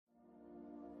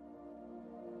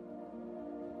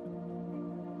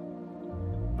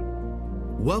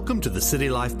Welcome to the City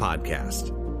Life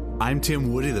Podcast. I'm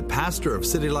Tim Woody, the pastor of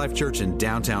City Life Church in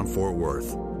downtown Fort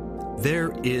Worth.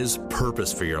 There is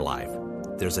purpose for your life.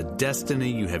 There's a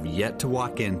destiny you have yet to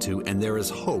walk into, and there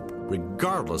is hope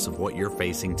regardless of what you're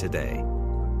facing today.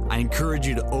 I encourage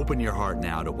you to open your heart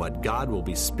now to what God will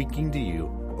be speaking to you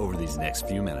over these next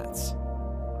few minutes.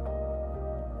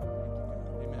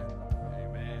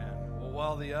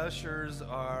 While the ushers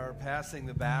are passing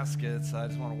the baskets, I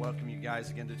just want to welcome you guys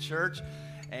again to church,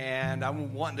 and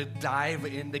I'm wanting to dive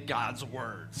into God's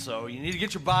Word. So you need to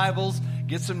get your Bibles,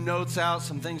 get some notes out,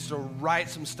 some things to write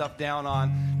some stuff down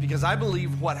on, because I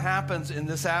believe what happens in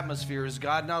this atmosphere is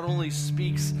God not only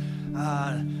speaks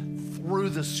through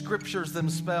the scriptures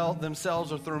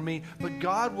themselves or through me, but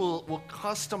God will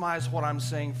customize what I'm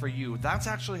saying for you. That's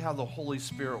actually how the Holy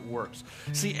Spirit works.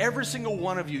 See, every single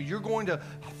one of you, you're going to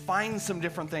find some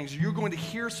different things. You're going to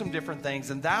hear some different things,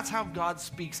 and that's how God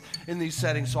speaks in these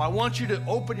settings. So I want you to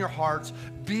open your hearts,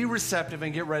 be receptive,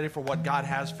 and get ready for what God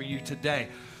has for you today.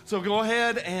 So go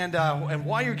ahead and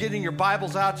while you're getting your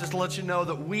Bibles out, just to let you know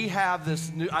that we have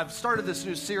this new, I've started this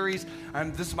new series.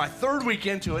 This is my third week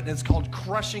into it, and it's called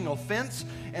Crushing Offense,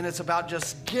 and it's about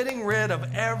just getting rid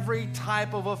of every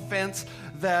type of offense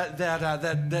that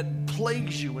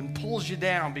plagues you and pulls you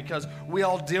down, because we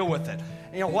all deal with it.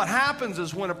 You know, what happens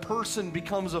is when a person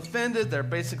becomes offended, they're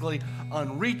basically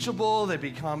unreachable, they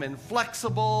become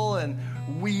inflexible, and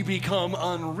we become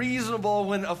unreasonable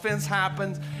when offense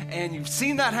happens. And you've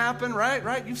seen that happen,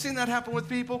 right? You've seen that happen with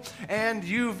people, and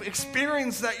you've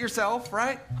experienced that yourself,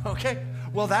 right? Okay,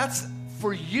 well, that's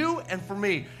for you and for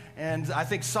me. And I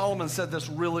think Solomon said this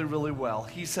really, really well.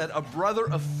 He said, a brother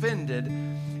offended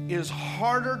is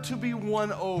harder to be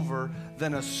won over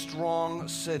than a strong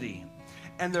city,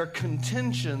 and their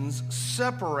contentions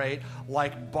separate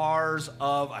like bars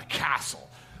of a castle.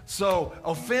 So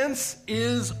offense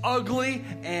is ugly,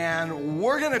 and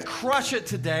we're going to crush it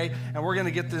today, and we're going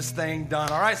to get this thing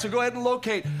done. All right, so go ahead and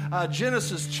locate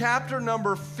Genesis chapter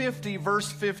number 50,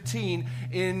 verse 15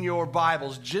 in your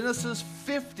Bibles. Genesis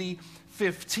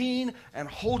 50:15, and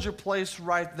hold your place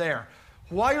right there.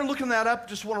 While you're looking that up,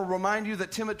 just want to remind you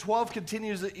that Tim at 12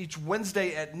 continues each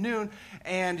Wednesday at noon,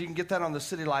 and you can get that on the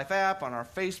City Life app, on our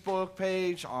Facebook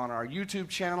page, on our YouTube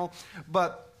channel.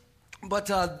 But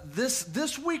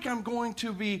this week I'm going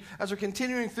to be, as we're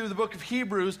continuing through the book of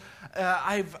Hebrews,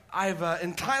 I've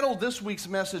entitled this week's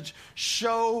message,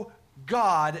 Show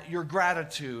God Your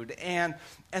Gratitude. And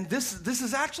this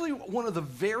is actually one of the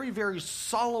very, very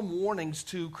solemn warnings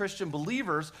to Christian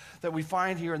believers that we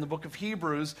find here in the book of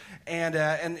Hebrews. And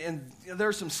there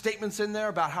are some statements in there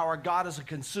about how our God is a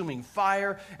consuming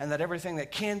fire, and that everything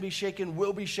that can be shaken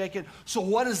will be shaken. So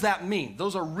what does that mean?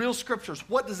 Those are real scriptures.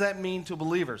 What does that mean to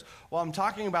believers? Well, I'm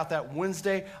talking about that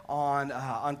Wednesday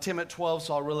on Tim at 12,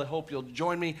 so I really hope you'll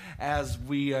join me as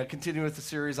we continue with the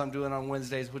series I'm doing on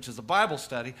Wednesdays, which is a Bible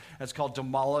study. It's called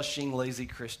Demolishing Lazy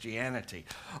Christianity.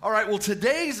 All right, well,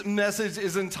 today's message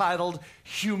is entitled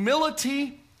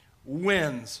Humility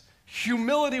Wins.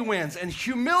 Humility wins. And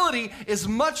humility is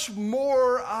much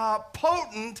more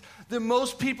potent than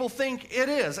most people think it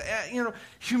is.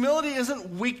 Humility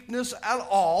isn't weakness at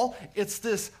all. It's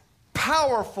this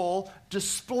powerful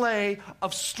display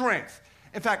of strength.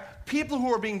 In fact, people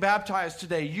who are being baptized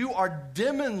today, you are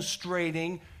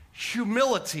demonstrating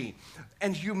humility.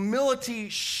 And humility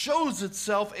shows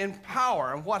itself in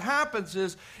power. And what happens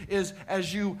is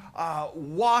as you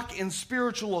walk in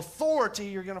spiritual authority,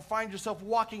 you're going to find yourself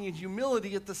walking in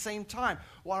humility at the same time.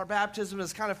 Water baptism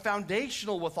is kind of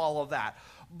foundational with all of that.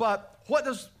 But what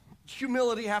does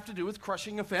humility have to do with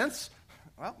crushing offense?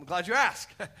 Well, I'm glad you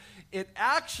asked. It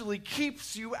actually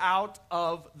keeps you out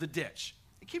of the ditch.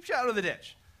 It keeps you out of the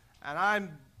ditch. And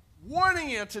I'm warning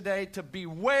you today to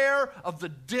beware of the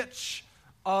ditch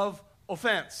of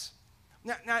offense.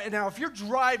 Now, if you're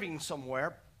driving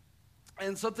somewhere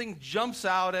and something jumps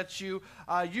out at you,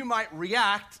 you might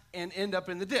react and end up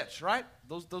in the ditch, right?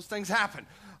 Those things happen.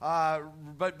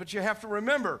 But you have to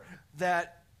remember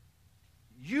that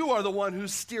you are the one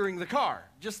who's steering the car,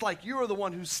 just like you are the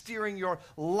one who's steering your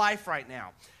life right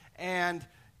now. And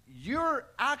you're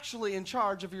actually in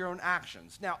charge of your own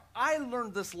actions. Now, I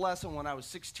learned this lesson when I was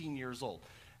 16 years old.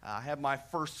 I had my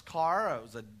first car. It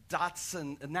was a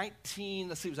Datsun, it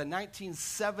was a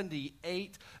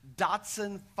 1978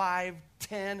 Datsun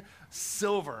 510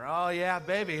 Silver. Oh yeah,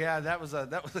 baby, yeah, that was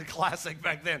a classic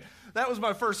back then. That was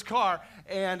my first car,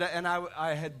 and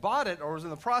I had bought it, or was in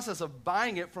the process of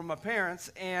buying it from my parents,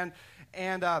 and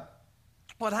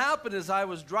what happened is I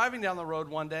was driving down the road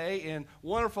one day in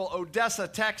wonderful Odessa,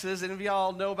 Texas. Any of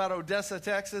y'all know about Odessa,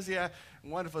 Texas? Yeah,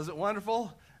 wonderful. Is it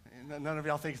wonderful? None of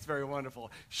y'all think it's very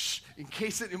wonderful. Shh, in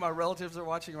case any of my relatives are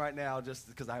watching right now, just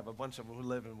because I have a bunch of them who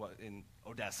live in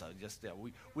Odessa.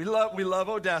 We love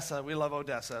Odessa. We love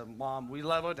Odessa. Mom, we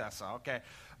love Odessa, okay?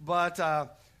 But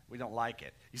we don't like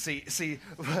it. You see,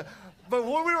 but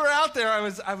when we were out there, I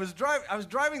was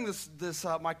driving this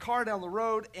my car down the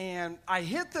road, and I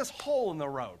hit this hole in the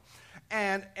road.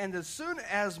 And as soon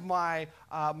as my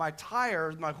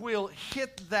wheel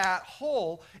hit that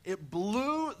hole, it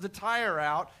blew the tire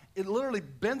out. It literally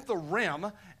bent the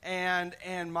rim, and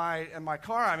my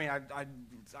car. I mean,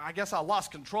 I guess I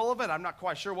lost control of it. I'm not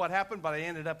quite sure what happened, but I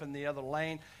ended up in the other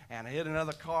lane, and I hit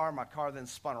another car. My car then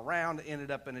spun around,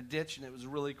 ended up in a ditch, and it was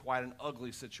really quite an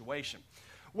ugly situation.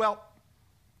 Well,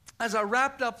 as I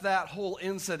wrapped up that whole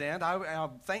incident, I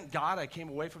thank God I came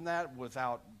away from that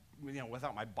without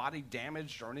my body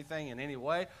damaged or anything in any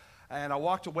way, and I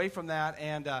walked away from that,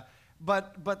 and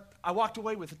but I walked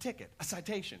away with a ticket, a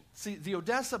citation. See, the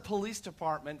Odessa Police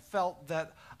Department felt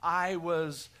that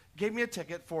gave me a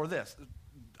ticket for this.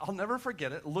 I'll never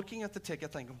forget it, looking at the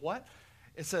ticket, thinking, what?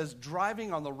 It says,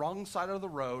 driving on the wrong side of the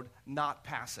road, not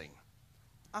passing.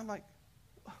 I'm like,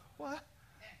 what?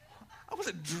 I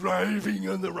wasn't driving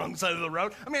on the wrong side of the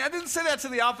road. I mean, I didn't say that to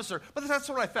the officer, but that's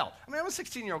what I felt. I mean, I'm a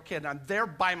 16-year-old kid, and I'm there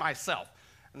by myself.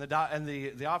 And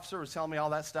the officer was telling me all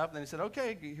that stuff, and then he said,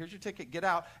 okay, here's your ticket, get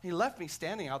out. And he left me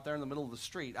standing out there in the middle of the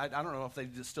street. I don't know if they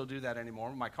still do that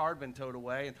anymore. My car had been towed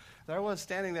away, and there I was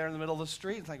standing there in the middle of the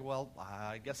street, and thinking, well,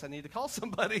 I guess I need to call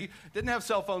somebody. Didn't have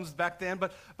cell phones back then,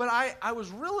 but I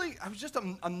was just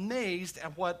amazed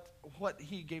at what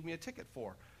he gave me a ticket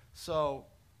for. So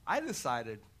I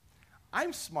decided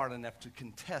I'm smart enough to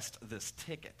contest this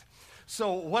ticket.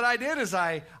 So what I did is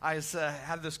I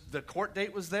had the court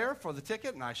date was there for the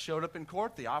ticket, and I showed up in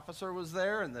court. The officer was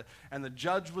there, and the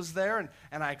judge was there,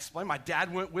 and I explained. My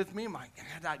dad went with me. I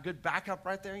had that good backup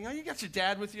right there. You got your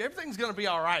dad with you. Everything's going to be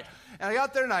all right. And I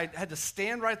got there, and I had to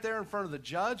stand right there in front of the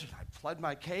judge, and I pled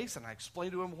my case, and I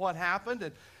explained to him what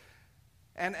happened,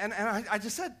 and I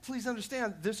just said, please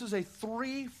understand, this is a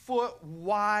 3-foot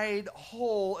wide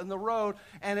hole in the road,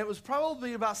 and it was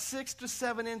probably about 6 to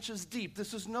 7 inches deep.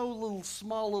 This is no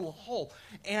small little hole.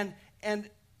 And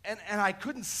I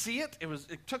couldn't see it.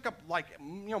 It took up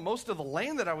most of the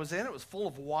lane that I was in. It was full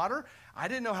of water. I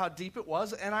didn't know how deep it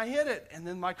was, and I hit it. And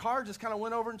then my car just kind of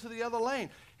went over into the other lane.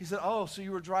 He said, oh, so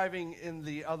you were driving in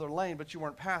the other lane, but you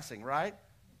weren't passing, right?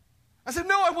 I said,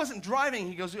 no, I wasn't driving.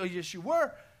 He goes, oh, yes, you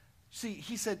were. See,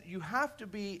 he said, you have to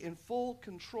be in full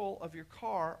control of your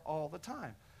car all the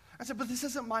time. I said, but this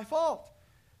isn't my fault.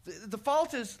 The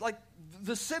fault is like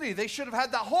the city. They should have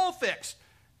had that hole fixed.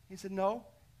 He said, no,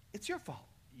 it's your fault.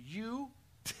 You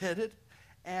did it,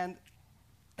 and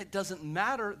it doesn't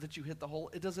matter that you hit the hole.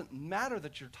 It doesn't matter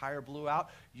that your tire blew out.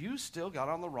 You still got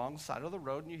on the wrong side of the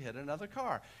road, and you hit another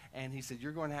car. And he said,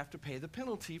 you're going to have to pay the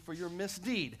penalty for your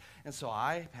misdeed. And so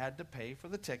I had to pay for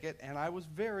the ticket, and I was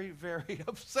very, very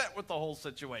upset with the whole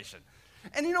situation.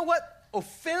 And you know what?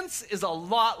 Offense is a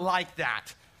lot like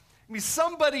that. I mean,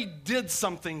 somebody did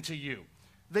something to you.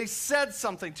 They said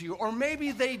something to you, or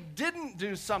maybe they didn't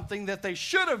do something that they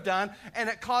should have done, and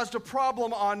it caused a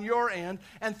problem on your end,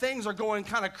 and things are going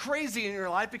kind of crazy in your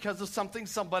life because of something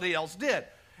somebody else did.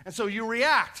 And so you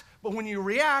react. But when you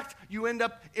react, you end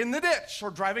up in the ditch or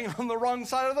driving on the wrong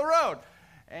side of the road.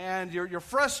 And you're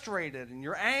frustrated, and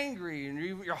you're angry, and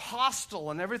you're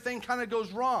hostile, and everything kind of goes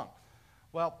wrong.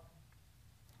 Well,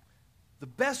 the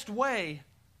best way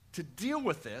to deal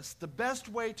with this, the best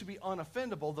way to be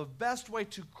unoffendable, the best way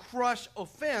to crush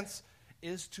offense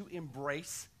is to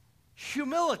embrace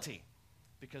humility,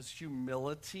 because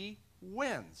humility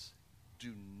wins.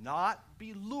 Do not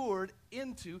be lured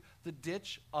into the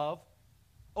ditch of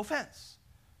offense.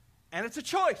 And it's a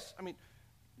choice. I mean,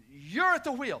 you're at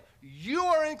the wheel. You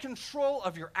are in control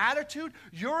of your attitude.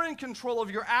 You're in control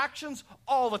of your actions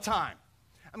all the time.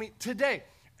 I mean, today,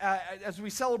 as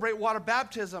we celebrate water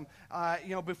baptism,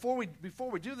 before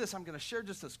we do this, I'm going to share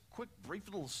just this quick, brief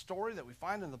little story that we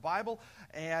find in the Bible.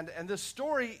 And this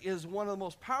story is one of the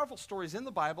most powerful stories in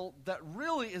the Bible that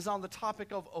really is on the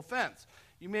topic of offense.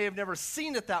 You may have never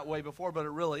seen it that way before, but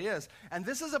it really is. And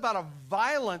this is about a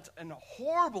violent and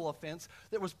horrible offense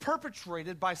that was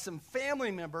perpetrated by some family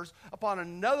members upon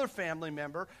another family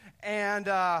member, and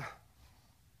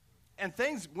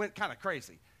things went kind of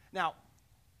crazy. Now,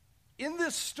 in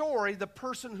this story, the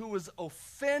person who was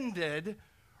offended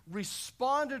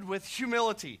responded with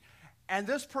humility, and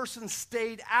this person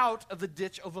stayed out of the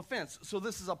ditch of offense. So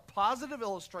this is a positive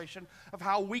illustration of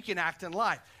how we can act in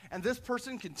life. And this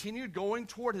person continued going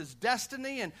toward his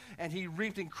destiny, and he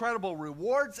reaped incredible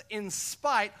rewards in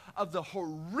spite of the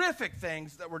horrific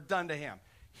things that were done to him.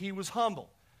 He was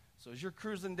humble. So as you're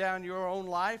cruising down your own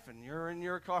life and you're in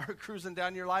your car cruising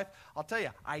down your life, I'll tell you,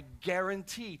 I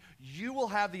guarantee you will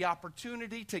have the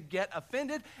opportunity to get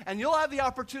offended, and you'll have the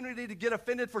opportunity to get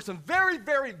offended for some very,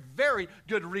 very, very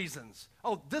good reasons.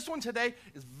 Oh, this one today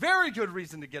is very good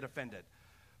reason to get offended.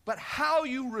 But how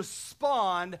you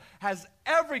respond has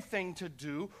everything to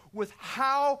do with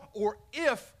how or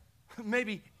if,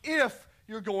 maybe if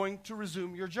you're going to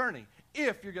resume your journey,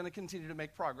 if you're going to continue to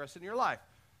make progress in your life.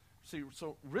 See,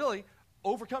 so really,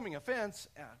 overcoming offense,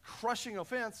 crushing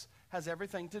offense, has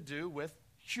everything to do with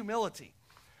humility.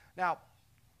 Now,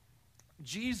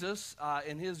 Jesus,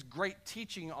 in his great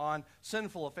teaching on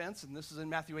sinful offense, and this is in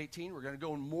Matthew 18, we're going to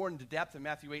go more into depth in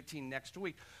Matthew 18 next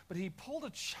week, but he pulled a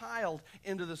child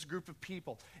into this group of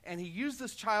people, and he used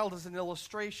this child as an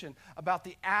illustration about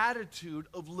the attitude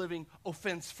of living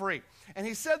offense-free. And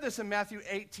he said this in Matthew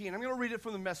 18. I'm going to read it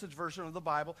from the Message version of the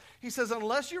Bible. He says,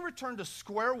 unless you return to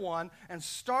square one and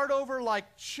start over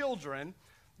like children,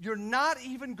 you're not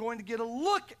even going to get a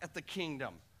look at the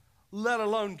kingdom, let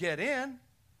alone get in.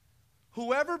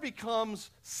 Whoever becomes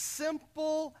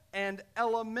simple and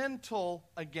elemental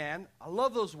again, I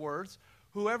love those words,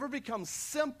 whoever becomes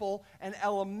simple and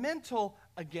elemental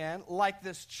again, like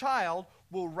this child,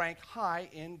 will rank high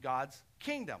in God's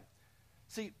kingdom.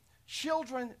 See,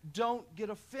 children don't get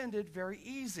offended very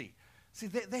easy. See,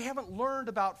 they haven't learned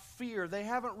about fear. They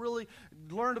haven't really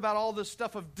learned about all this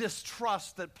stuff of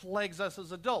distrust that plagues us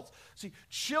as adults. See,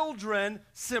 children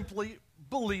simply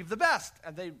believe the best,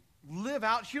 and they live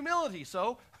out humility.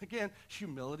 So, again,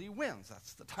 humility wins.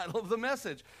 That's the title of the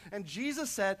message. And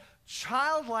Jesus said,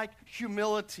 childlike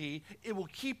humility, it will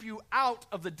keep you out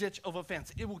of the ditch of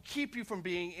offense. It will keep you from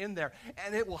being in there.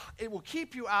 And it will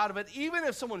keep you out of it. Even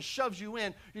if someone shoves you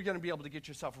in, you're going to be able to get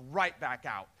yourself right back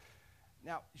out.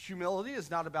 Now, humility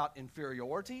is not about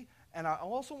inferiority. And I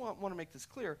also want to make this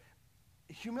clear.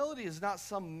 Humility is not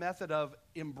some method of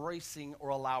embracing or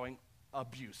allowing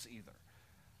abuse either.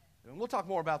 And we'll talk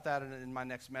more about that in my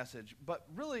next message. But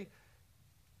really,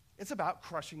 it's about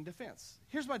crushing defense.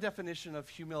 Here's my definition of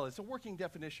humility. It's a working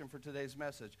definition for today's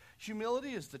message.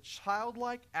 Humility is the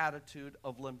childlike attitude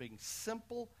of living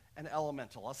simple and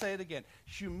elemental. I'll say it again.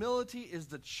 Humility is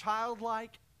the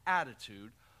childlike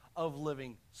attitude of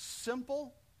living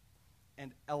simple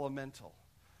and elemental.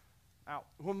 Now,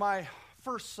 when my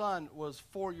first son was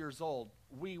 4 years old,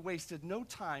 we wasted no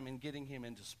time in getting him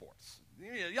into sports.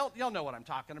 Y'all know what I'm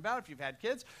talking about if you've had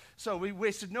kids. So we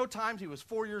wasted no time. He was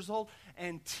 4 years old,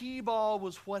 and t-ball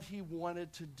was what he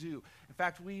wanted to do. In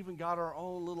fact, we even got our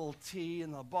own little tee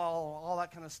and the ball, all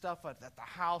that kind of stuff at the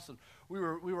house, and we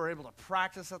were able to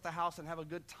practice at the house and have a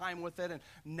good time with it, and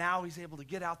now he's able to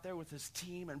get out there with his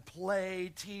team and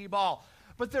play t-ball.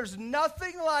 But there's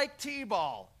nothing like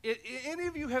t-ball. Any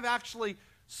of you have actually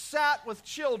sat with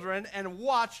children and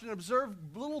watched and observed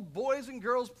little boys and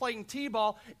girls playing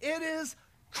t-ball, it is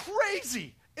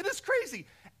crazy. It is crazy.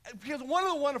 Because one of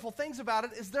the wonderful things about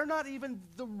it is they're not even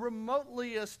the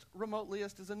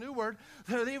remoteliest is a new word,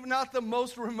 they're even not the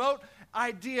most remote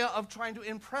idea of trying to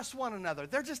impress one another.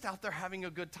 They're just out there having a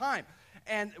good time.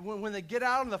 And when they get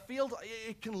out on the field,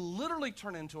 it can literally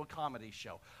turn into a comedy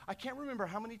show. I can't remember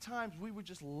how many times we would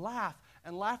just laugh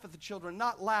and laugh at the children,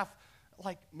 not laugh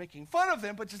like making fun of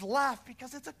them, but just laugh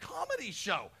because it's a comedy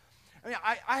show. I mean,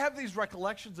 I have these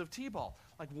recollections of t-ball.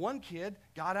 Like one kid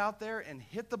got out there and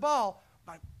hit the ball.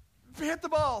 The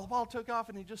ball took off,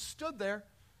 and he just stood there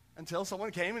until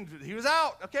someone came and he was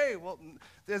out. Okay, well,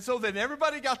 so then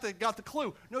everybody got the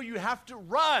clue. No, you have to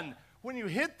run. When you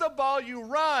hit the ball, you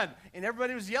run. And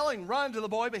everybody was yelling, run to the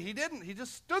boy, but he didn't. He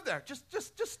just stood there,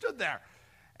 just stood there.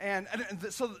 And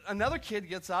so another kid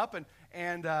gets up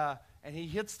and he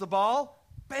hits the ball.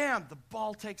 Bam, the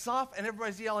ball takes off, and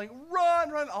everybody's yelling, run,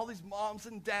 run. All these moms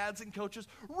and dads and coaches,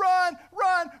 run,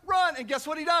 run, run. And guess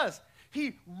what he does?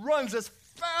 He runs as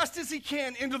fast as he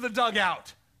can into the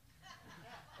dugout.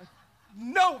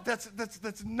 No, that's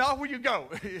not where you go.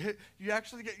 You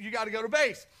got to go to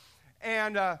base.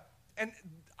 And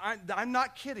I'm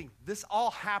not kidding. This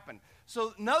all happened.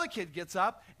 So another kid gets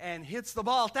up and hits the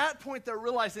ball. At that point, they're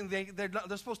realizing they're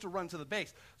supposed to run to the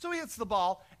base. So he hits the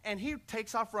ball, and he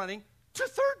takes off running to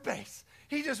third base.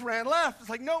 He just ran left. It's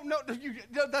like, no,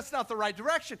 that's not the right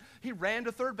direction. He ran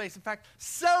to third base. In fact,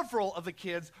 several of the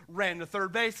kids ran to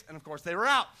third base, and of course, they were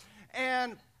out.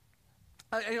 And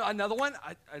another one,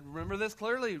 I remember this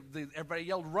clearly. Everybody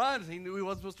yelled, run. He knew he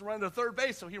wasn't supposed to run to third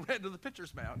base, so he ran to the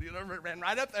pitcher's mound. Ran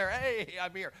right up there. Hey,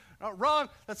 I'm here. No, wrong.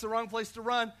 That's the wrong place to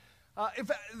run. In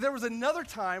fact, there was another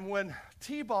time when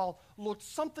t-ball looked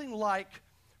something like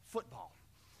football.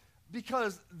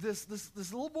 because this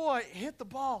little boy hit the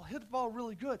ball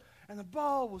really good, and the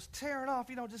ball was tearing off,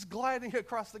 just gliding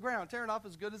across the ground, tearing off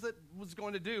as good as it was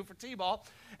going to do for T-ball,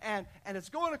 and it's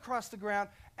going across the ground,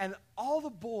 and all the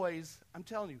boys, I'm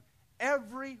telling you,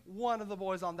 every one of the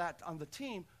boys on the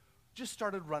team just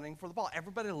started running for the ball.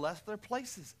 Everybody left their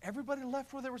places. Everybody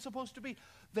left where they were supposed to be.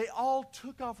 They all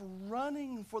took off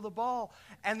running for the ball,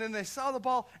 and then they saw the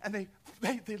ball, and they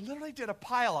literally did a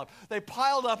pile-up. They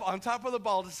piled up on top of the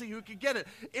ball to see who could get it.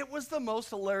 It was the most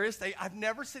hilarious thing. I've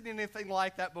never seen anything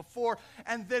like that before.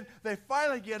 And then they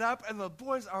finally get up, and the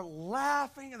boys are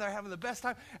laughing, and they're having the best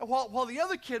time. And while the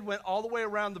other kid went all the way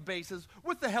around the bases,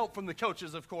 with the help from the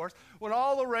coaches, of course, went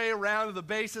all the way around the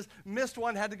bases, missed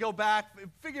one, had to go back,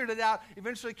 figured it out,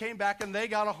 eventually came back, and they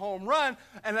got a home run,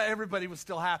 and everybody was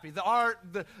still happy.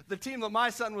 The team that my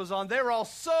son was on, they were all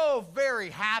so very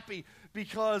happy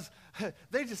because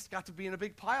they just got to be in a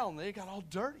big pile and they got all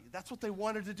dirty. That's what they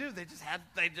wanted to do. They just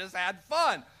had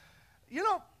fun.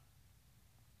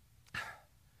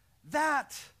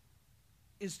 That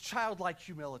is childlike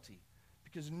humility,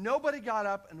 because nobody got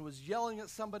up and was yelling at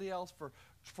somebody else for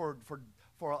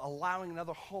allowing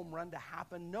another home run to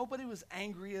happen. Nobody was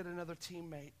angry at another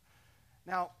teammate.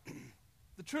 Now,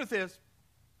 the truth is,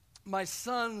 my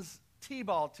son's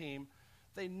T-ball team,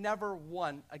 they never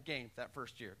won a game that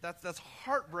first year. That's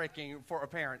heartbreaking for a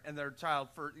parent and their child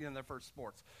in their first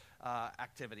sports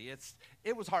activity.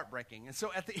 It was heartbreaking. And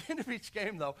so at the end of each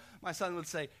game, though, my son would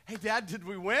say, "Hey, Dad, did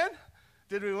we win?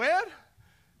 Did we win?"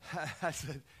 I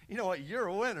said, "You know what? You're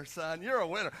a winner, son. You're a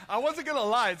winner." I wasn't going to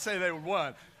lie and say they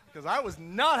won, because I was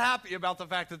not happy about the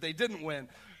fact that they didn't win.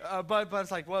 But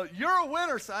it's like, "Well, you're a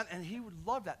winner, son." And he would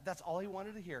love that. That's all he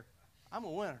wanted to hear. I'm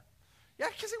a winner. Yeah,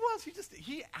 because he was.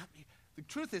 The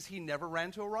truth is, he never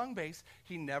ran to a wrong base.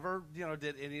 He never,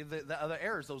 did any of the other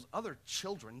errors those other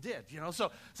children did.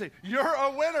 So say, "You're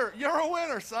a winner. You're a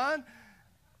winner, son."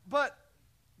 But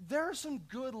there are some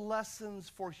good lessons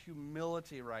for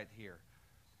humility right here.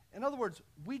 In other words,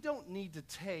 we don't need to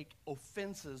take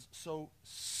offenses so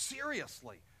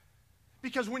seriously.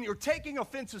 Because when you're taking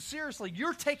offenses seriously,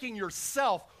 you're taking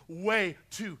yourself way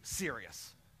too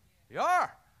serious. You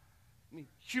are.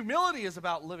 Humility is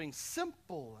about living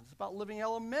simple. It's about living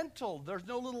elemental. There's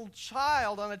no little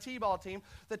child on a T-ball team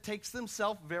that takes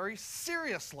themselves very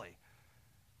seriously.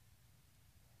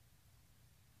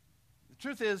 The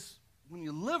truth is, when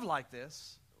you live like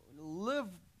this, when you live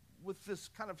with this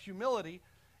kind of humility,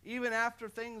 even after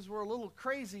things were a little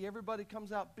crazy, everybody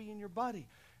comes out being your buddy.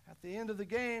 At the end of the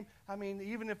game,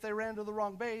 even if they ran to the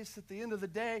wrong base, at the end of the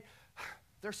day,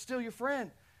 they're still your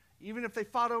friend. Even if they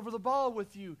fought over the ball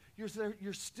with you,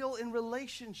 you're still in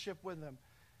relationship with them.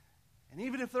 And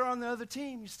even if they're on the other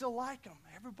team, you still like them.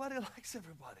 Everybody likes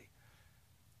everybody.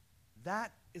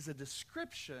 That is a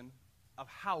description of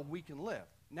how we can live.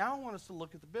 Now I want us to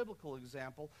look at the biblical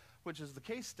example, which is the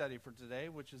case study for today,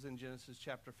 which is in Genesis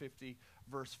chapter 50,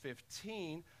 verse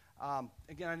 15.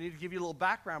 Again, I need to give you a little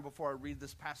background before I read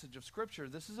this passage of Scripture.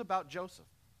 This is about Joseph.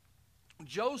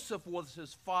 Joseph was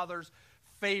his father's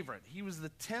favorite. He was the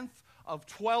 10th of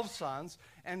 12 sons,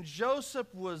 and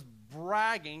Joseph was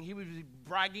bragging. He was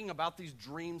bragging about these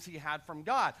dreams he had from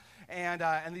God. And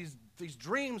these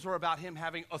dreams were about him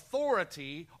having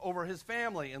authority over his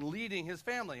family and leading his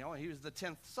family. He was the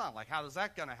 10th son. Like, how is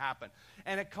that going to happen?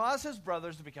 And it caused his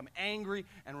brothers to become angry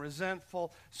and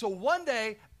resentful. So one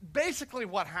day, basically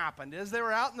what happened is they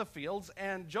were out in the fields,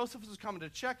 and Joseph was coming to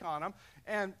check on them,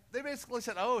 and they basically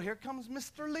said, "Oh, here comes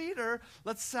Mr. Leader.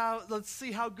 Let's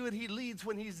see how good he leads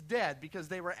when he's dead," because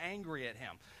they were angry at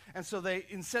him. And so they,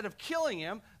 instead of killing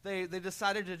him, they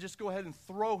decided to just go ahead and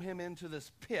throw him into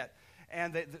this pit.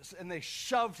 And they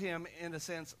shoved him, in a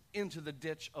sense, into the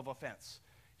ditch of offense.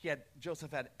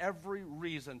 Joseph had every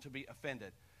reason to be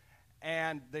offended.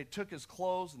 And they took his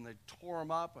clothes and they tore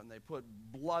him up and they put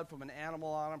blood from an animal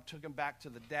on him, took him back to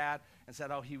the dad and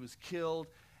said, "Oh, he was killed."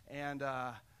 And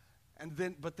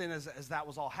then as that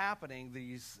was all happening,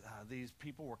 these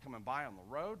people were coming by on the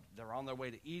road. They were on their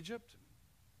way to Egypt.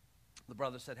 The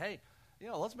brother said, "Hey,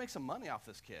 let's make some money off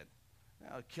this kid.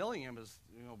 Killing him is,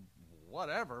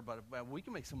 whatever, but we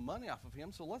can make some money off of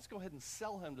him, so let's go ahead and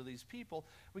sell him to these people.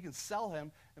 We can sell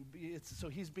him, so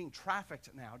he's being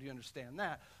trafficked now. Do you understand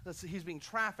that? He's being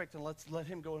trafficked, and let's let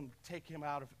him go and take him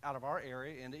out of our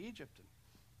area into Egypt." And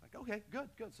like, okay,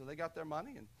 good. So they got their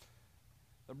money, and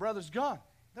their brother's gone.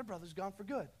 Their brother's gone for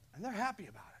good, and they're happy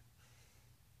about it.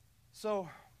 So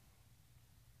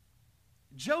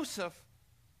Joseph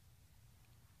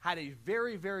had a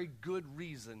very, very good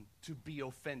reason to be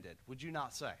offended, would you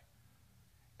not say?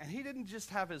 And he didn't just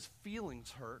have his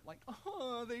feelings hurt, like,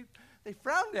 "Oh, they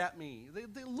frowned at me.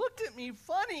 They looked at me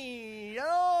funny. You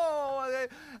know,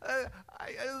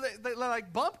 they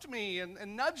like bumped me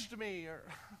and nudged me, or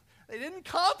they didn't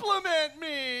compliment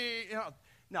me. You know,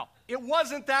 no, it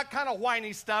wasn't that kind of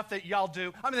whiny stuff that y'all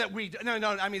do. I mean, that we do. No,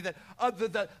 I mean, that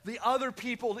the other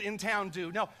people in town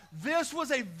do. No, this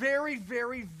was a very,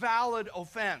 very valid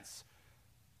offense.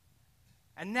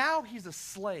 And now he's a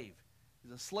slave.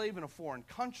 He's a slave in a foreign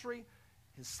country.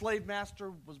 His slave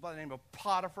master was by the name of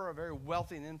Potiphar, a very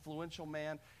wealthy and influential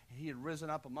man. He had risen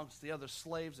up amongst the other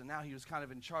slaves, and now he was kind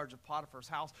of in charge of Potiphar's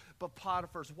house. But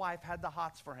Potiphar's wife had the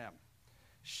hots for him.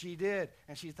 She did.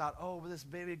 And she thought, oh, this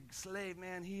baby slave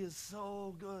man, he is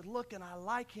so good looking. I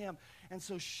like him. And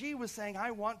so she was saying,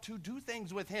 I want to do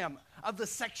things with him of the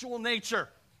sexual nature.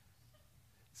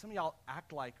 Some of y'all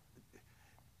act like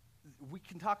we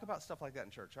can talk about stuff like that in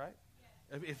church, right?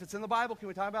 If it's in the Bible, can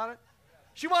we talk about it?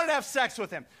 She wanted to have sex with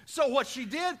him. So what she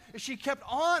did is she kept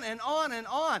on and on and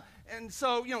on. And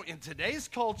so, you know, in today's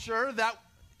culture,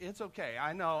 it's okay.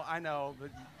 I know.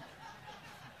 But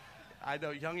I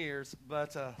know, young ears.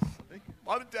 But,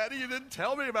 Mom and Daddy, you didn't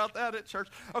tell me about that at church.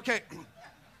 Okay.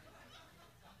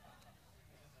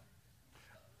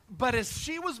 But as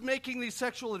she was making these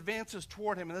sexual advances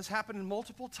toward him, and this happened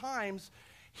multiple times,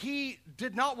 he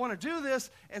did not want to do this,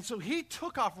 and so he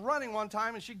took off running one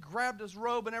time, and she grabbed his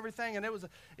robe and everything, and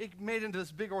it made into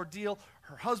this big ordeal.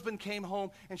 Her husband came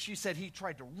home, and she said, he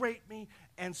tried to rape me,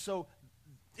 and so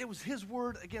it was his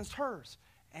word against hers.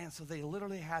 And so they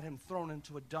literally had him thrown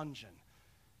into a dungeon.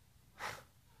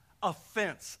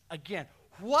 Offense, again.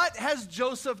 What has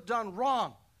Joseph done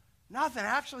wrong? Nothing.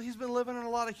 Actually, he's been living in a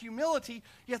lot of humility,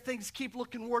 yet things keep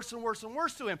looking worse and worse and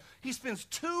worse to him. He spends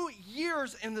 2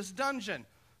 years in this dungeon.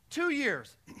 2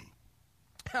 years.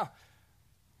 Now,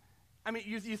 I mean,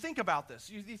 you think about this.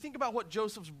 You think about what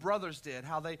Joseph's brothers did,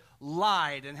 how they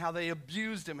lied and how they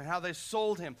abused him and how they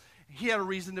sold him. He had a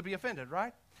reason to be offended,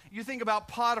 right? You think about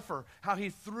Potiphar, how he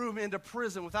threw him into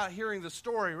prison without hearing the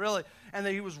story, really, and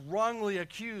that he was wrongly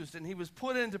accused and he was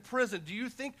put into prison. Do you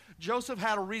think Joseph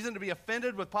had a reason to be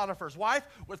offended with Potiphar's wife,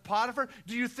 with Potiphar?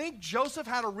 Do you think Joseph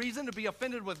had a reason to be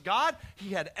offended with God?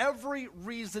 He had every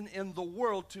reason in the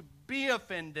world to be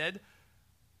offended,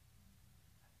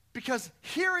 because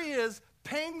here he is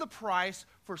paying the price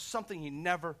for something he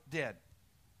never did.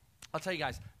 I'll tell you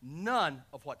guys, none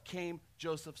of what came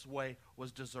Joseph's way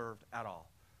was deserved at all.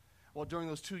 Well, during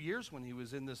those 2 years when he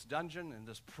was in this dungeon, in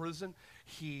this prison,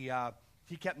 he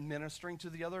kept ministering to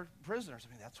the other prisoners.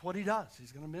 I mean, that's what he does.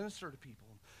 He's going to minister to people.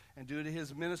 And due to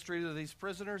his ministry to these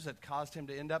prisoners, it caused him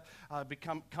to end up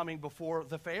coming before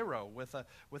the Pharaoh with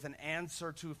an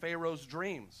answer to Pharaoh's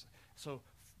dreams. So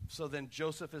then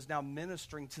Joseph is now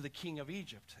ministering to the king of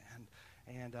Egypt,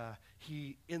 and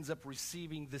he ends up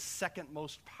receiving the second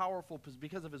most powerful,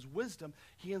 because of his wisdom,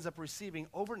 he ends up receiving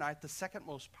overnight the second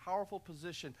most powerful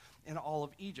position in all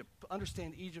of Egypt.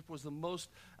 Understand, Egypt was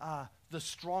the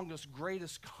strongest,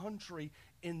 greatest country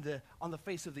on the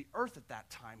face of the earth at that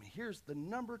time. And here's the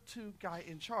number 2 guy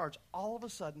in charge, all of a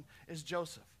sudden, is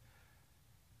Joseph.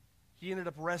 He ended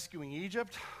up rescuing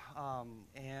Egypt,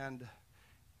 and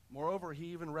moreover, he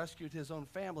even rescued his own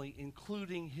family,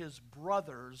 including his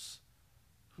brothers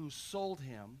who sold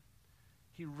him.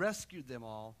 He rescued them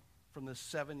all from the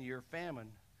 7-year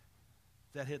famine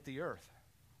that hit the earth.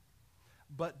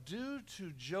 But due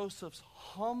to Joseph's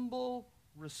humble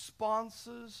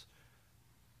responses,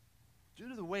 due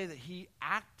to the way that he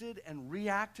acted and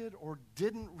reacted or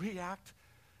didn't react,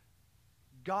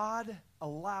 God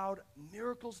allowed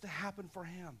miracles to happen for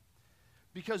him.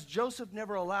 Because Joseph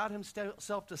never allowed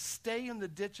himself to stay in the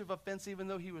ditch of offense, even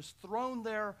though he was thrown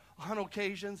there on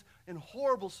occasions in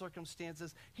horrible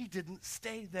circumstances, he didn't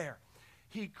stay there.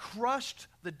 He crushed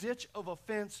the ditch of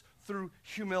offense through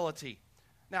humility.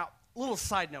 Now, little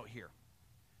side note here.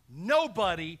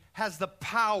 Nobody has the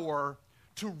power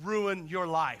to ruin your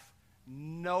life.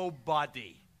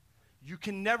 Nobody. You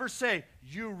can never say,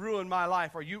 you ruined my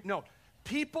life, or no.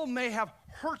 People may have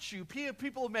hurt you.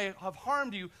 People may have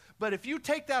harmed you. But if you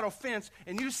take that offense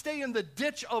and you stay in the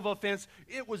ditch of offense,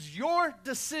 it was your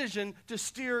decision to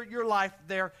steer your life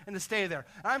there and to stay there.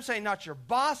 And I'm saying not your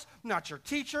boss, not your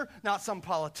teacher, not some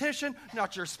politician,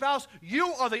 not your spouse. You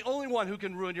are the only one who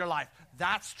can ruin your life.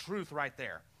 That's truth right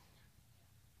there.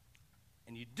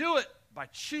 And you do it by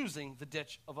choosing the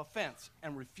ditch of offense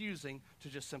and refusing to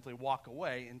just simply walk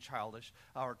away in childish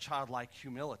or childlike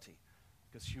humility.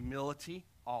 Because humility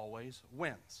always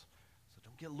wins. So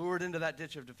don't get lured into that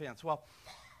ditch of defense. Well,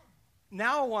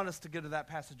 Now I want us to get to that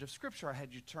passage of Scripture I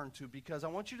had you turn to, because I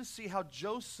want you to see how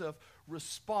Joseph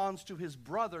responds to his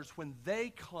brothers when they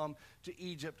come to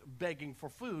Egypt begging for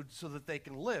food so that they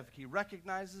can live. He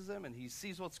recognizes them, and he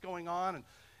sees what's going on,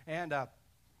 and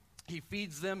he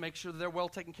feeds them, makes sure that they're well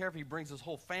taken care of. He brings his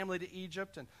whole family to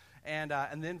Egypt, and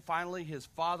then finally his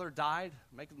father died,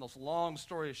 making this long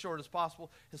story as short as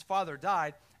possible. His father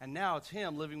died, and now it's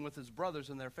him living with his brothers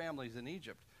and their families in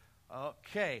Egypt.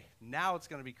 Okay, now it's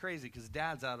going to be crazy because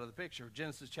Dad's out of the picture.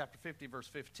 Genesis chapter 50, verse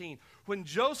 15. When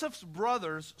Joseph's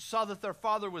brothers saw that their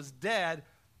father was dead,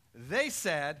 they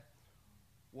said,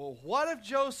 well, what if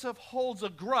Joseph holds a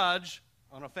grudge,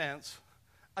 an offense,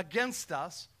 against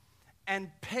us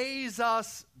and pays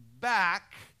us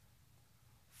back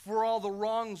for all the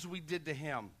wrongs we did to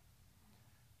him?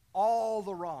 All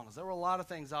the wrongs. There were a lot of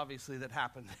things, obviously, that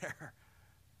happened there.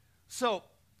 So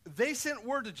they sent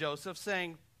word to Joseph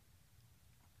saying,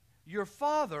 your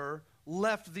father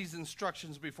left these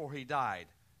instructions before he died.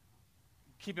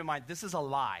 Keep in mind, this is a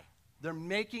lie. They're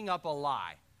making up a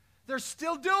lie. They're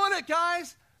still doing it,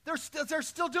 guys. They're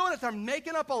still doing it. They're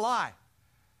making up a lie.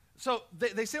 So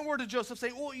they sent word to Joseph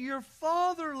saying, well, your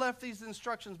father left these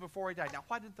instructions before he died. Now,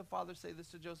 why did the father say this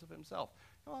to Joseph himself?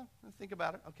 Well, think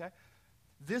about it, okay?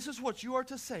 This is what you are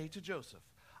to say to Joseph.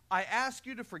 I ask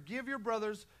you to forgive your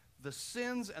brothers the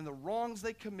sins and the wrongs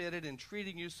they committed in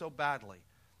treating you so badly.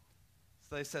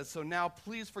 So they said, so now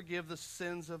please forgive the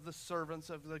sins of the servants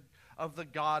of the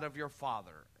God of your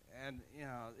father. And, you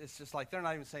know, it's just like they're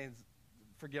not even saying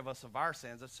forgive us of our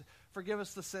sins. It's forgive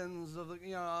us the sins of the,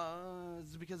 you know,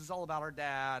 it's because it's all about our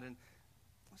dad. And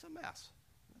it's a mess.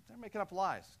 They're making up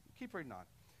lies. Keep reading on.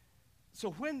 So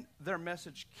when their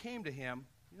message came to him,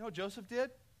 you know what Joseph did?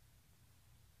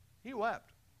 He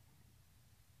wept.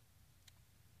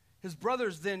 His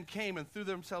brothers then came and threw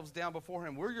themselves down before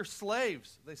him. We're your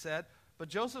slaves, they said. But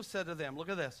Joseph said to them, look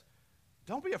at this.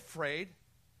 Don't be afraid.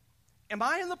 Am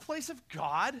I in the place of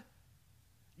God?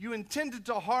 You intended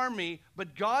to harm me,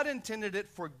 but God intended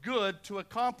it for good to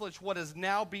accomplish what is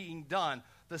now being done,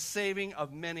 the saving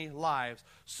of many lives.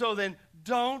 So then,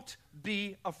 don't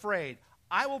be afraid.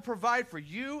 I will provide for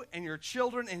you and your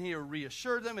children, and he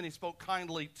reassured them, and he spoke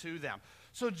kindly to them.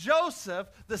 So Joseph,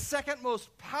 the second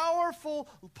most powerful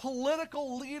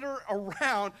political leader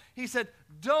around, he said,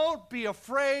 don't be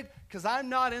afraid because I'm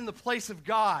not in the place of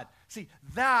God. See,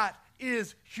 that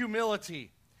is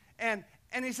humility. And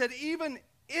he said, even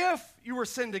if you were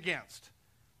sinned against,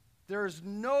 there is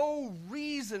no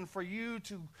reason for you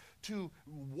to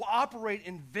operate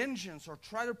in vengeance or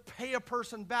try to pay a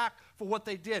person back for what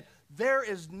they did. There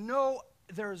is no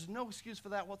excuse for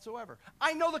that whatsoever.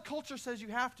 I know the culture says you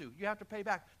have to pay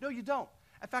back. No, you don't.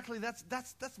 In fact,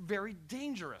 that's very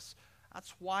dangerous.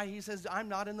 That's why he says, I'm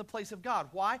not in the place of God.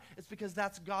 Why? It's because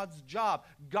that's God's job.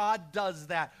 God does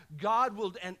that. God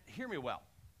will, and hear me well,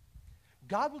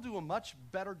 God will do a much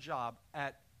better job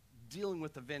at dealing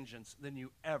with the vengeance than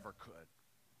you ever could.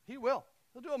 He will.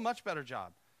 He'll do a much better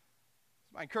job.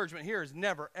 My encouragement here is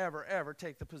never, ever, ever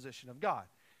take the position of God.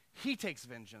 He takes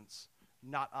vengeance,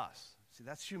 not us. See,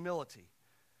 that's humility.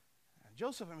 And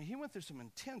Joseph, I mean, he went through some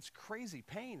intense, crazy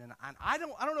pain, and I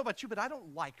don't know about you, but I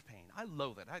don't like pain. I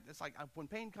loathe it. It's like when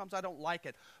pain comes, I don't like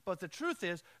it. But the truth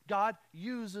is, God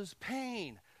uses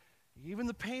pain, even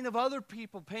the pain of other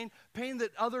people, pain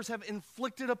that others have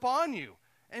inflicted upon you.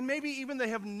 And maybe even they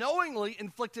have knowingly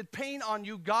inflicted pain on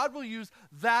you, God will use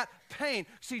that pain.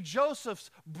 See, Joseph's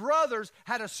brothers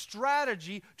had a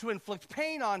strategy to inflict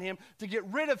pain on him, to get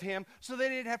rid of him, so they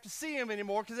didn't have to see him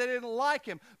anymore because they didn't like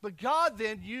him. But God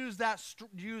then used that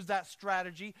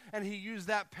strategy, and he used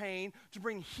that pain to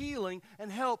bring healing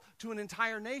and help to an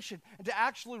entire nation, and to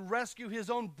actually rescue his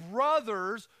own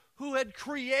brothers who had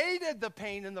created the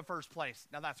pain in the first place.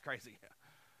 Now that's crazy.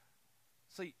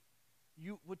 See,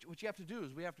 what you have to do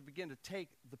is we have to begin to take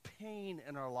the pain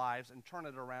in our lives and turn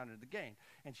it around into gain.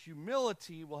 And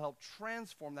humility will help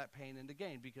transform that pain into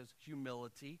gain because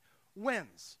humility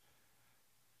wins.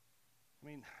 I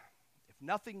mean, if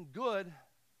nothing good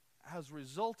has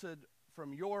resulted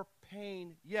from your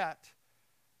pain yet,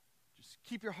 just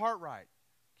keep your heart right.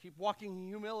 Keep walking in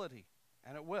humility,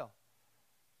 and it will.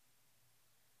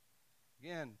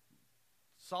 Again,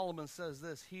 Solomon says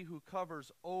this, he who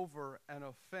covers over an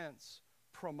offense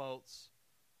promotes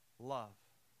love.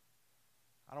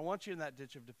 I don't want you in that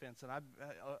ditch of defense and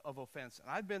of offense.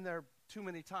 And I've been there too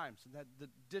many times. And that the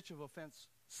ditch of offense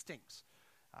stinks.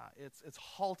 It's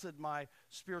halted my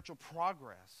spiritual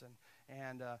progress.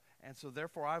 And so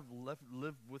therefore I've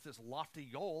lived with this lofty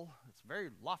goal. It's a very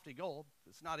lofty goal.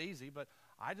 It's not easy, but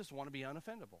I just want to be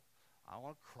unoffendable. I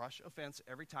want to crush offense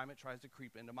every time it tries to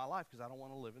creep into my life because I don't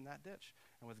want to live in that ditch.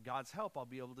 And with God's help, I'll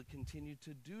be able to continue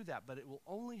to do that. But it will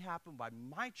only happen by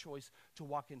my choice to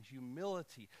walk in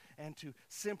humility and to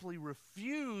simply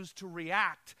refuse to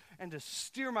react and to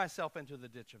steer myself into the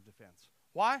ditch of defense.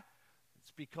 Why?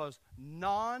 It's because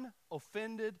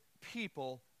non-offended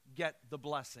people get the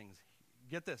blessings.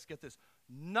 Get this.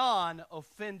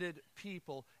 Non-offended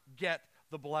people get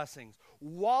the blessings.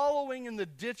 Wallowing in the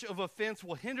ditch of offense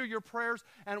will hinder your prayers,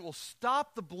 and it will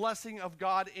stop the blessing of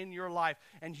God in your life.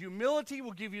 And humility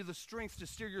will give you the strength to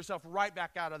steer yourself right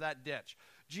back out of that ditch.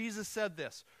 Jesus said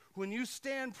this, when you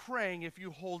stand praying, if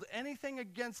you hold anything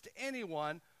against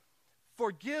anyone,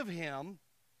 forgive him,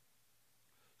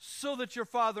 so that your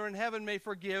Father in heaven may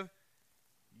forgive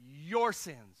your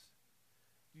sins.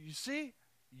 You see,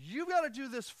 you've got to do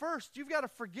this first. You've got to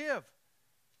forgive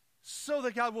so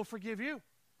that God will forgive you.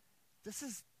 This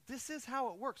is how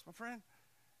it works, my friend.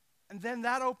 And then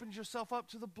that opens yourself up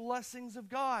to the blessings of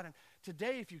God. And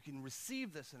today, if you can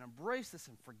receive this and embrace this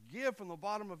and forgive from the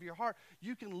bottom of your heart,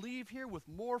 you can leave here with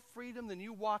more freedom than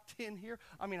you walked in here.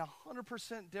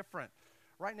 100% different.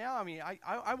 Right now,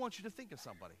 I want you to think of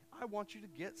somebody. I want you to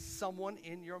get someone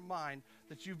in your mind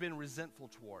that you've been resentful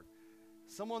toward.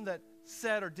 Someone that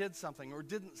said or did something or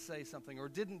didn't say something or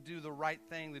didn't do the right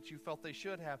thing that you felt they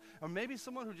should have. Or maybe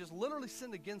someone who just literally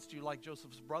sinned against you like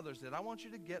Joseph's brothers did. I want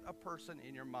you to get a person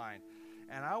in your mind.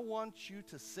 And I want you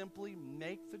to simply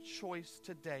make the choice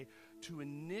today to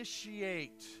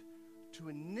initiate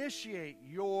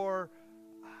your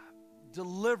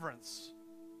deliverance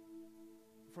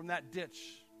from that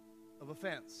ditch of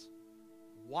offense.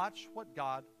 Watch what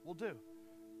God will do.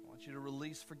 I want you to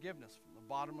release forgiveness from the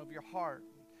bottom of your heart.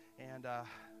 And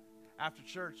after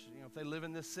church, if they live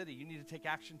in this city, you need to take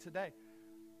action today.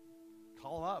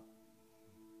 Call them up.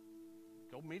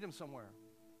 Go meet them somewhere.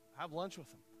 Have lunch with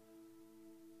them.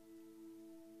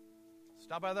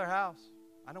 Stop by their house.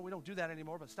 I know we don't do that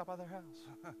anymore, but stop by their house.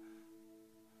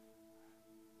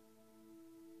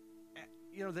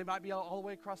 They might be all the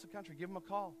way across the country. Give them a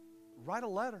call. Write a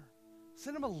letter.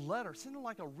 Send them a letter. Send them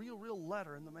like a real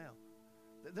letter in the mail.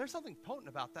 There's something potent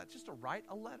about that, just to write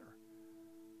a letter.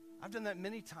 I've done that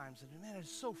many times, and man,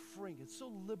 it's so freeing. It's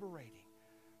so liberating.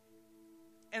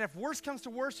 And if worse comes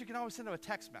to worse, you can always send them a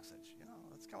text message.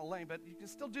 It's kind of lame, but you can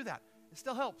still do that. It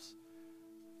still helps.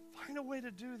 Find a way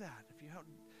to do that.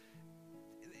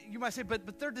 You might say,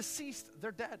 but they're deceased.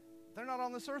 They're dead. They're not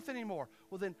on this earth anymore.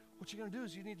 Well, then what you're going to do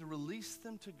is you need to release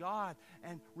them to God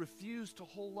and refuse to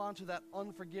hold on to that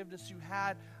unforgiveness you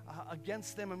had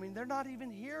against them. They're not even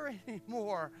here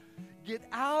anymore. Get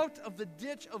out of the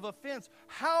ditch of offense.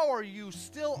 How are you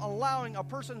still allowing a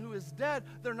person who is dead,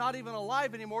 they're not even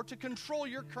alive anymore, to control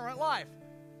your current life?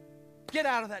 Get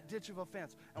out of that ditch of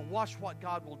offense and watch what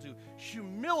God will do.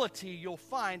 Humility, you'll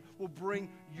find, will bring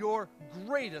your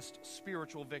greatest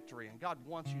spiritual victory. And God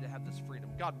wants you to have this freedom.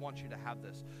 God wants you to have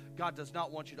this. God does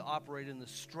not want you to operate in the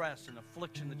stress and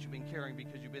affliction that you've been carrying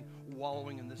because you've been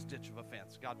wallowing in this ditch of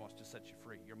offense. God wants to set you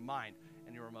free, your mind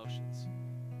and your emotions.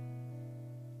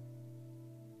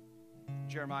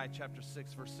 Jeremiah chapter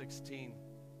 6, verse 16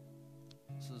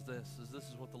 says this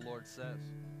is what the Lord says.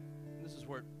 And this is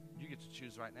where you get to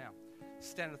choose right now.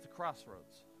 Stand at the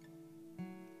crossroads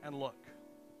and look.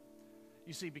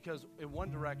 You see, because in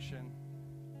one direction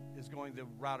is going the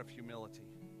route of humility.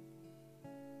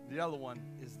 The other one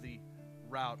is the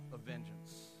route of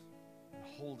vengeance,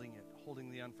 holding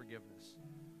the unforgiveness.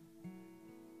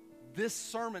 This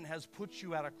sermon has put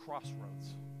you at a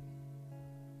crossroads.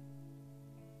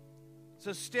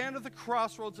 So stand at the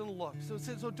crossroads and look. So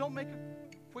don't make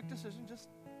a quick decision. Just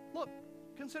look.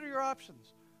 Consider your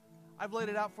options. I've laid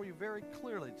it out for you very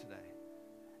clearly today.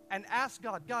 And ask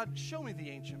God, show me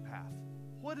the ancient path.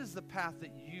 What is the path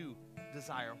that you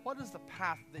desire? What is the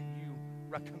path that you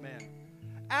recommend?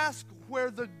 Ask where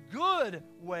the good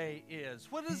way is.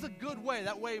 What is the good way?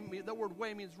 That word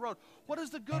way means road. What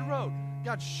is the good road?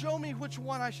 God, show me which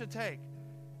one I should take.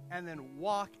 And then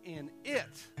walk in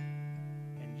it.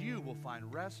 And you will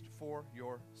find rest for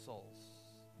your souls.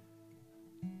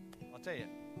 I'll tell you,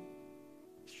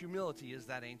 humility is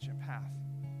that ancient path.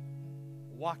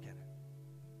 Walk in it.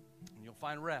 And you'll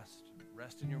find rest.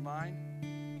 Rest in your mind.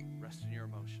 Rest in your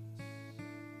emotions.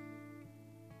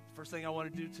 The first thing I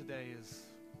want to do today is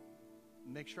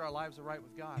make sure our lives are right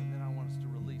with God. And then I want us to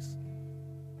release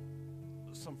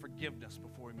some forgiveness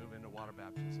before we move into water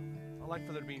baptism. I'd like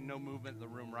for there to be no movement in the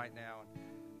room right now. And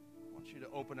I want you to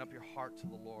open up your heart to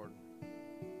the Lord.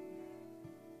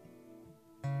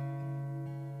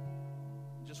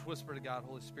 Just whisper to God,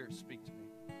 Holy Spirit, speak to me.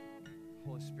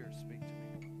 Holy Spirit, speak to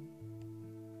me.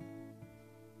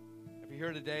 If you're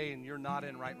here today and you're not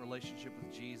in right relationship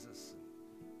with Jesus,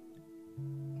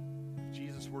 if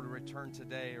Jesus were to return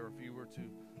today, or if you were to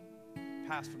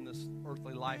pass from this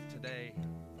earthly life today,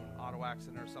 an auto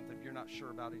accident or something, if you're not sure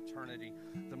about eternity,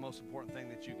 the most important thing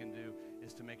that you can do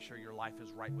is to make sure your life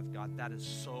is right with God. That is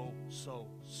so, so,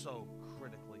 so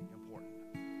critically important.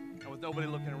 And with nobody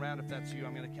looking around, if that's you,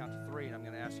 I'm going to count to 3, and I'm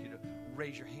going to ask you to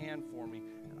raise your hand for me.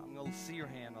 And I'm going to see your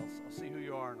hand. I'll see who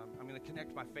you are, and I'm going to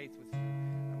connect my faith with you.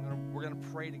 We're going to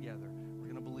pray together.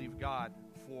 We're going to believe God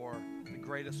for the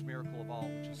greatest miracle of all,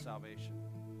 which is salvation.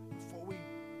 Before we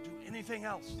do anything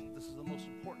else, this is the most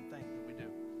important thing that we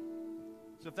do.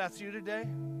 So if that's you today,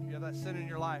 you have that sin in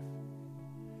your life,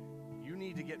 you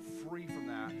need to get free from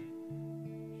that.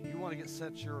 You want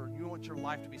your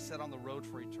life to be set on the road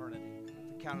for eternity.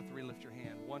 At the count of 3, lift your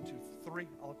hand. 1, 2, 3,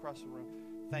 all across the room.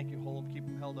 Thank you. Hold them. Keep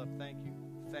them held up. Thank you.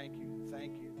 Thank you.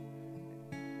 Thank you.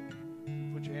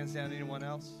 Put your hands down. Anyone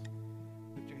else?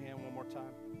 Lift your hand one more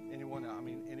time. Anyone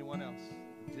else?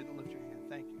 Didn't lift your hand.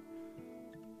 Thank you.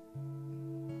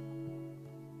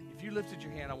 If you lifted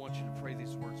your hand, I want you to pray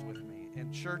these words with me.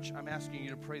 And church, I'm asking you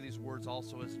to pray these words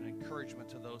also as an encouragement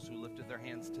to those who lifted their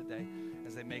hands today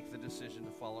as they make the decision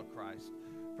to follow Christ.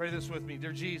 Pray this with me.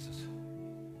 Dear Jesus,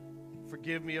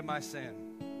 forgive me of my sin.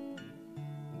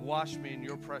 Wash me in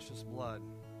your precious blood.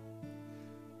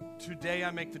 Today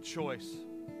I make the choice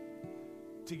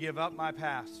to give up my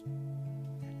past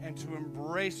and to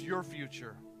embrace your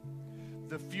future,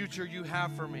 the future you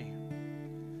have for me.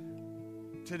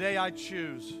 Today I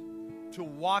choose to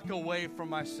walk away from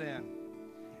my sin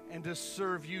and to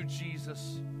serve you,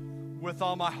 Jesus, with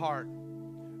all my heart,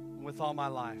 with all my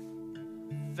life.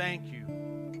 Thank you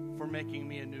for making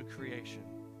me a new creation.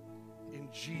 In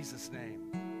Jesus'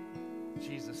 name. In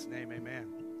Jesus' name, amen.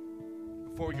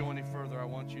 Before we go any further, I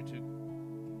want you to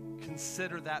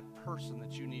consider that person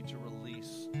that you need to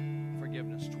release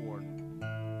forgiveness toward.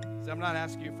 See, I'm not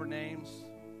asking you for names.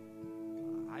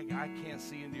 I can't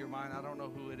see into your mind. I don't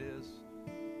know who it is.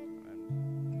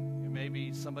 And it may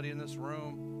be somebody in this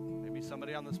room. Maybe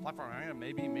somebody on this platform.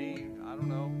 Maybe me. I don't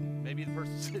know. Maybe the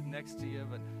person sitting next to you,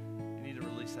 but you need to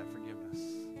release that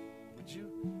forgiveness. Would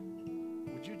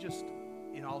you just,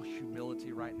 in all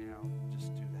humility right now,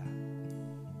 just do that?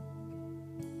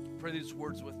 Pray these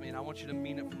words with me, and I want you to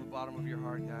mean it from the bottom of your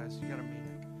heart, guys. You got to mean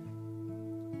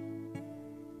it.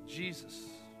 Jesus,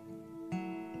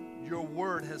 your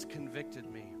word has convicted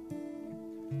me,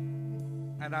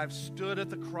 and I've stood at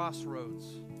the crossroads,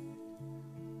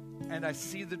 and I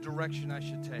see the direction I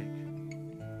should take.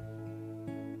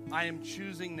 I am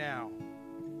choosing now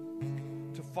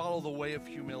to follow the way of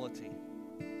humility,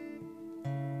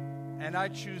 and I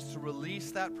choose to release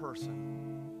that person.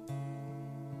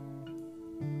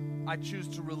 I choose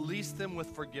to release them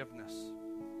with forgiveness.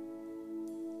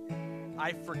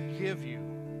 I forgive you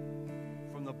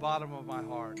from the bottom of my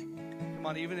heart. Come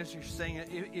on, even as you're saying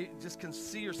it, just can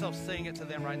see yourself saying it to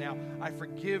them right now. I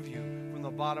forgive you from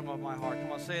the bottom of my heart.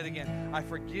 Come on, say it again. I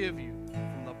forgive you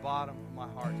from the bottom of my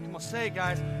heart. Come on, say it,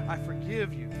 guys. I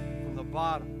forgive you from the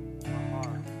bottom of my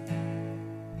heart.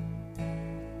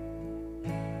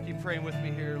 Keep praying with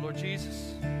me here. Lord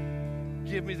Jesus,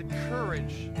 give me the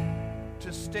courage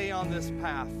to stay on this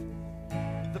path,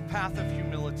 the path of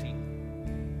humility,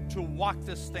 to walk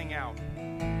this thing out.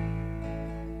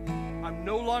 I'm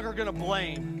no longer going to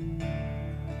blame.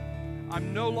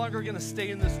 I'm no longer going to stay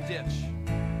in this ditch.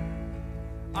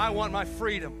 I want my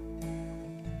freedom,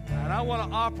 and I want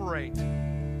to operate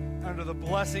under the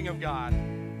blessing of God.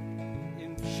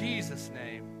 In Jesus'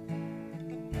 name,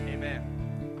 amen.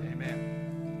 Amen.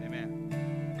 Amen.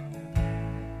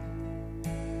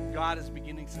 God is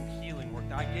beginning some healing work.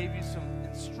 Now, I gave you some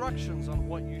instructions on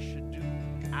what you should do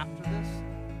after this.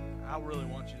 I really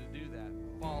want you to do that.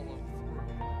 Follow through.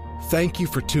 Thank you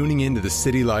for tuning in to the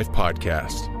City Life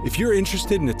Podcast. If you're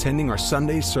interested in attending our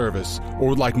Sunday service or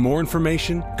would like more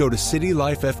information, go to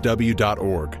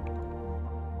citylifefw.org.